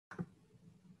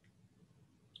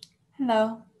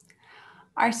Hello.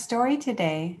 Our story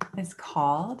today is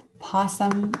called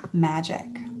Possum Magic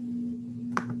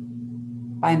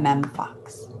by Mem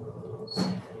Fox.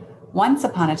 Once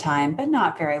upon a time, but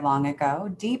not very long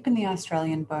ago, deep in the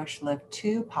Australian bush lived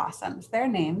two possums. Their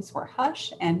names were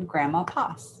Hush and Grandma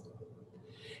Poss.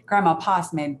 Grandma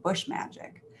Poss made bush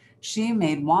magic. She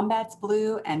made wombats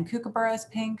blue and kookaburras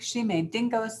pink. She made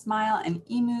dingoes smile and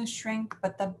emus shrink.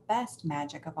 But the best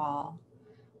magic of all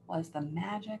was the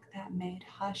magic that made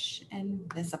Hush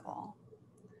invisible.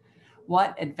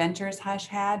 What adventures Hush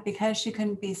had, because she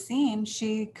couldn't be seen,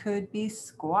 she could be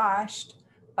squashed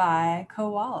by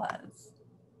koalas.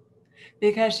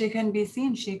 Because she couldn't be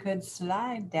seen, she could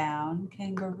slide down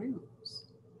kangaroos.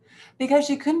 Because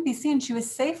she couldn't be seen, she was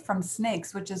safe from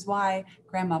snakes, which is why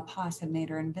Grandma Poss had made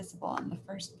her invisible in the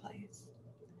first place.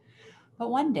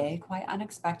 But one day, quite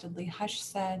unexpectedly, Hush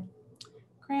said,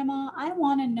 "Grandma, I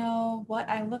want to know what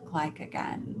I look like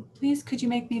again. Please, could you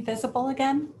make me visible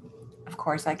again?" "Of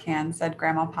course I can," said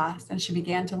Grandma Poss, and she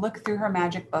began to look through her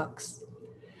magic books.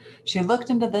 She looked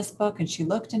into this book and she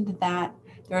looked into that.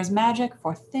 There was magic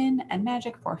for thin and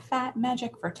magic for fat,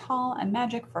 magic for tall and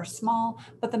magic for small,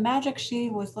 but the magic she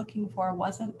was looking for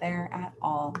wasn't there at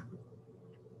all.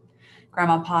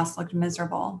 Grandma Poss looked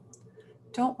miserable.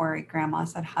 "Don't worry, Grandma,"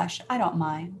 said Hush, "I don't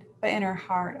mind." But in her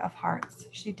heart of hearts,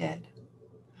 she did.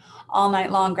 All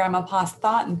night long, Grandma Poss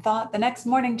thought and thought. The next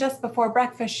morning, just before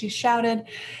breakfast, she shouted,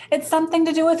 "It's something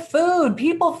to do with food,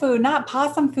 people food, not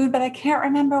possum food, but I can't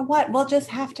remember what. We'll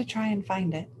just have to try and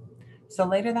find it." So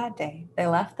later that day, they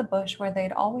left the bush where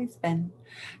they'd always been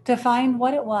to find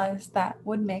what it was that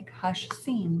would make Hush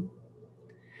seen.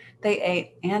 They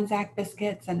ate Anzac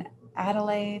biscuits in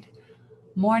Adelaide,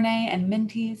 Mornay and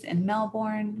Minties in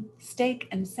Melbourne, steak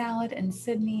and salad in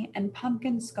Sydney, and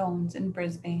pumpkin scones in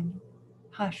Brisbane.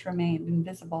 Hush remained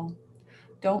invisible.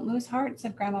 "Don't lose heart,"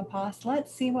 said Grandma Poss.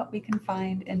 "Let's see what we can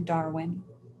find in Darwin."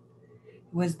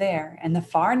 It was there, in the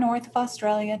far north of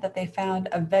Australia, that they found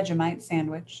a Vegemite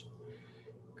sandwich.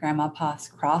 Grandma Poss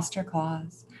crossed her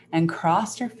claws and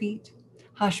crossed her feet.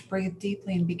 Hush breathed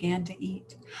deeply and began to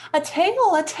eat. "A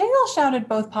tail, a tail," shouted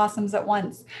both possums at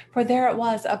once, for there it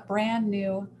was, a brand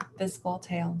new visible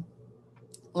tail.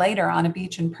 Later, on a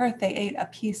beach in Perth, they ate a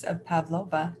piece of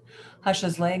pavlova.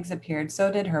 Hush's legs appeared,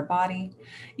 so did her body.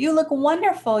 "You look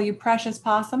wonderful, you precious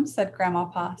possum," said Grandma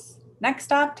Poss. "Next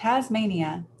stop,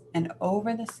 Tasmania." And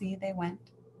over the sea they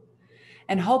went.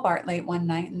 In Hobart, late one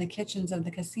night, in the kitchens of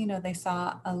the casino, they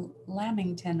saw a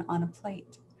lamington on a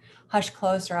plate. Hush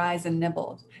closed her eyes and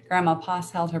nibbled. Grandma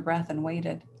Poss held her breath and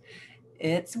waited.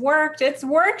 It's worked,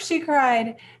 she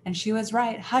cried. And she was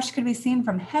right. Hush could be seen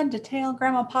from head to tail.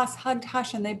 Grandma Poss hugged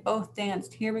Hush and they both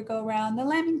danced "Here We Go Round the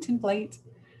Lamington Plate"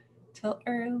 till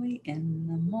early in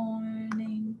the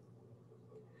morning.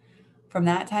 From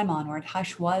that time onward,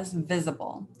 Hush was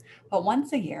visible. But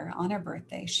once a year, on her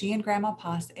birthday, she and Grandma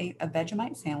Poss ate a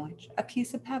Vegemite sandwich, a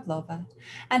piece of pavlova,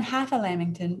 and half a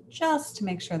lamington, just to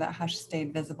make sure that Hush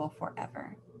stayed visible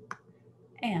forever.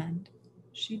 And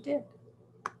she did.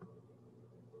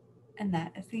 And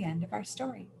that is the end of our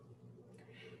story.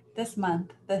 This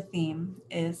month, the theme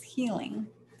is healing.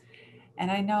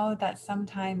 And I know that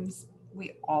sometimes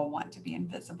we all want to be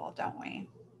invisible, don't we?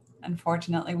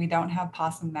 Unfortunately, we don't have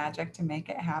possum magic to make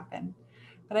it happen.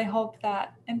 But I hope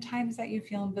that in times that you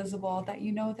feel invisible, that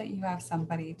you know that you have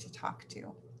somebody to talk to.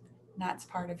 And that's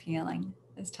part of healing,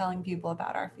 is telling people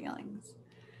about our feelings.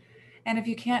 And if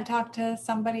you can't talk to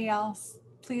somebody else,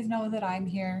 please know that I'm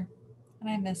here and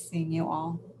I miss seeing you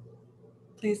all.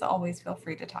 Please always feel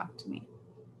free to talk to me.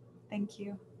 Thank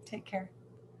you. Take care.